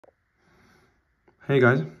Hey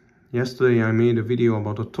guys, yesterday I made a video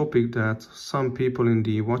about a topic that some people in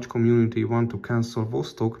the watch community want to cancel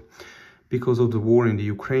Vostok because of the war in the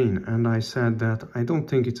Ukraine, and I said that I don't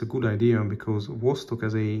think it's a good idea because Vostok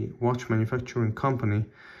as a watch manufacturing company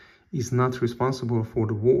is not responsible for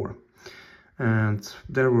the war. And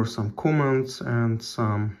there were some comments and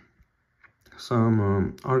some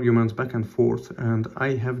arguments back and forth, and I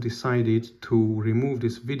have decided to remove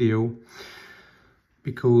this video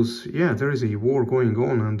because, yeah, there is a war going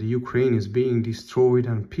on and the Ukraine is being destroyed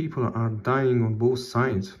and people are dying on both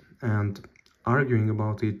sides, and arguing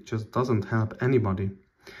about it just doesn't help anybody.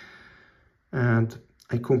 And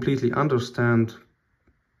I completely understand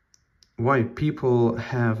why people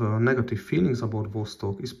have negative feelings about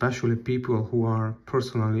Vostok, especially people who are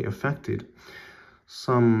personally affected.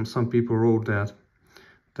 Some people wrote that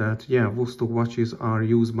yeah, Vostok watches are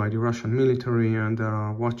used by the Russian military and there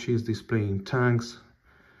are watches displaying tanks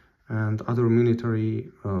and other military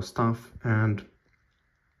stuff, and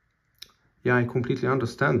yeah, I completely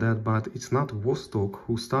understand that, but it's not Vostok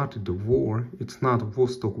who started the war. It's not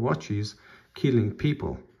Vostok watches killing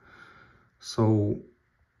people. So,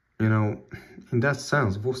 you know, in that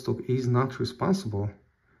sense, Vostok is not responsible,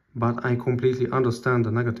 but I completely understand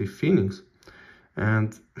the negative feelings.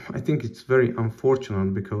 And I think it's very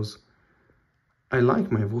unfortunate because I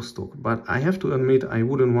like my Vostok, but I have to admit I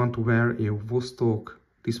wouldn't want to wear a Vostok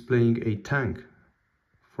displaying a tank,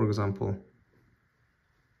 for example.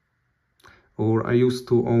 Or I used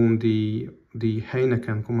to own the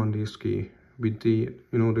Heineken commander ski with the,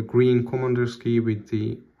 you know, the green commander ski with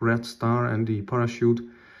the red star and the parachute.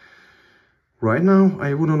 Right now,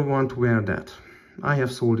 I wouldn't want to wear that. I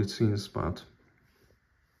have sold it since, but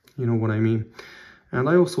you know what I mean. And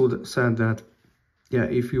I also said that, yeah,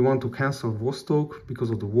 if you want to cancel Vostok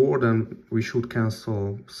because of the war, then we should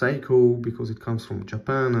cancel Seiko because it comes from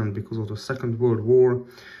Japan and because of the Second World War.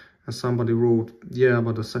 And somebody wrote, yeah,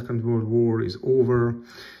 but the Second World War is over.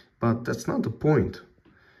 But that's not the point.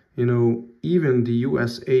 You know, even the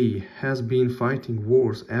USA has been fighting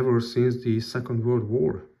wars ever since the Second World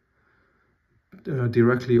War.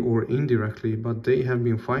 Directly or indirectly, but they have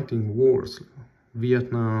been fighting wars.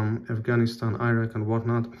 Vietnam, Afghanistan, Iraq and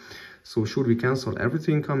whatnot. So should we cancel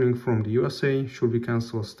everything coming from the USA? Should we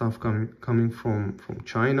cancel stuff coming from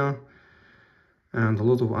China and a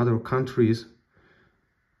lot of other countries?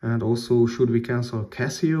 And also, should we cancel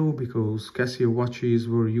Casio because Casio watches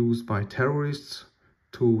were used by terrorists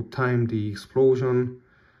to time the explosion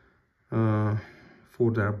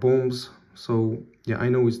for their bombs? So yeah, I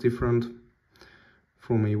know it's different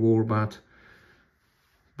from a war, but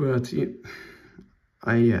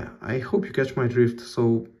I hope you catch my drift.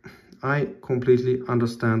 So I completely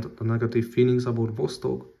understand the negative feelings about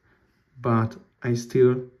Vostok, but I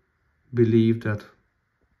still believe that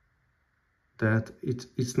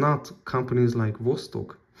it's not companies like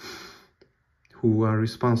Vostok who are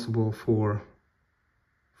responsible for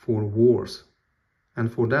wars.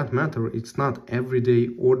 And for that matter, it's not everyday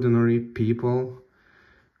ordinary people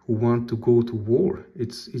who want to go to war.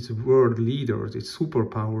 It's world leaders, it's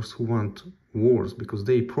superpowers who want wars because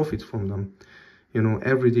they profit from them. You know,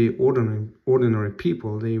 everyday ordinary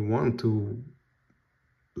people, they want to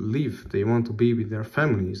live, they want to be with their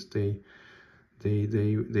families, they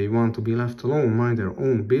want to be left alone, mind their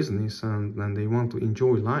own business, and they want to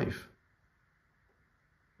enjoy life.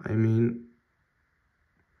 I mean,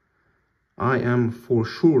 I am for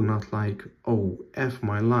sure not like, oh, F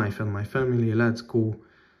my life and my family, let's go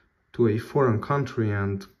to a foreign country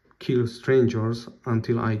and kill strangers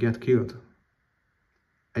until I get killed.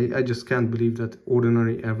 I just can't believe that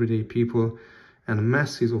ordinary everyday people and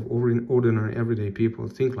masses of ordinary everyday people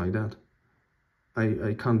think like that.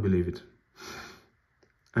 I can't believe it.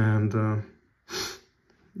 And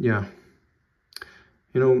yeah,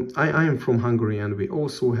 you know, I am from Hungary, and we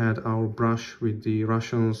also had our brush with the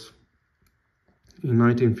Russians in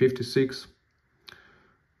 1956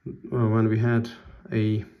 when we had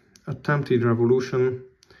a attempted revolution.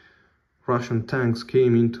 Russian tanks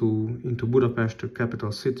came into Budapest, the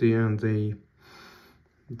capital city, and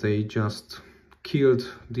they just killed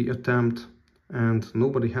the attempt, and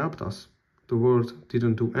nobody helped us. The world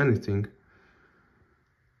didn't do anything.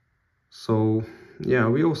 So yeah,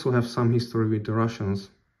 we also have some history with the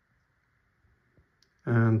Russians.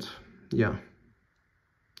 And yeah,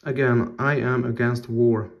 again, I am against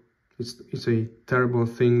war. It's a terrible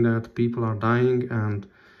thing that people are dying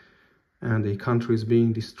and a country is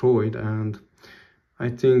being destroyed. And I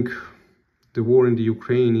think the war in the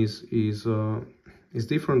Ukraine is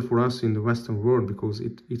different for us in the Western world because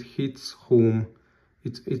it hits home.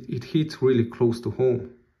 It hits really close to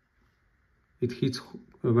home. It hits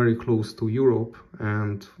very close to Europe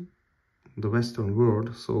and the Western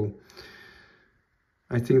world. So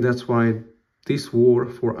I think that's why this war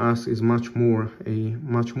for us is much more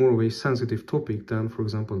of a sensitive topic than, for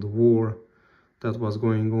example, the war that was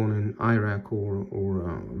going on in Iraq or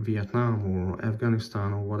Vietnam or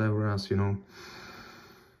Afghanistan or whatever else, you know.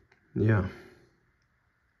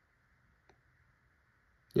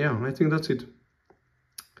 Yeah, I think that's it.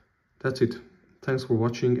 Thanks for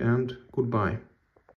watching and goodbye.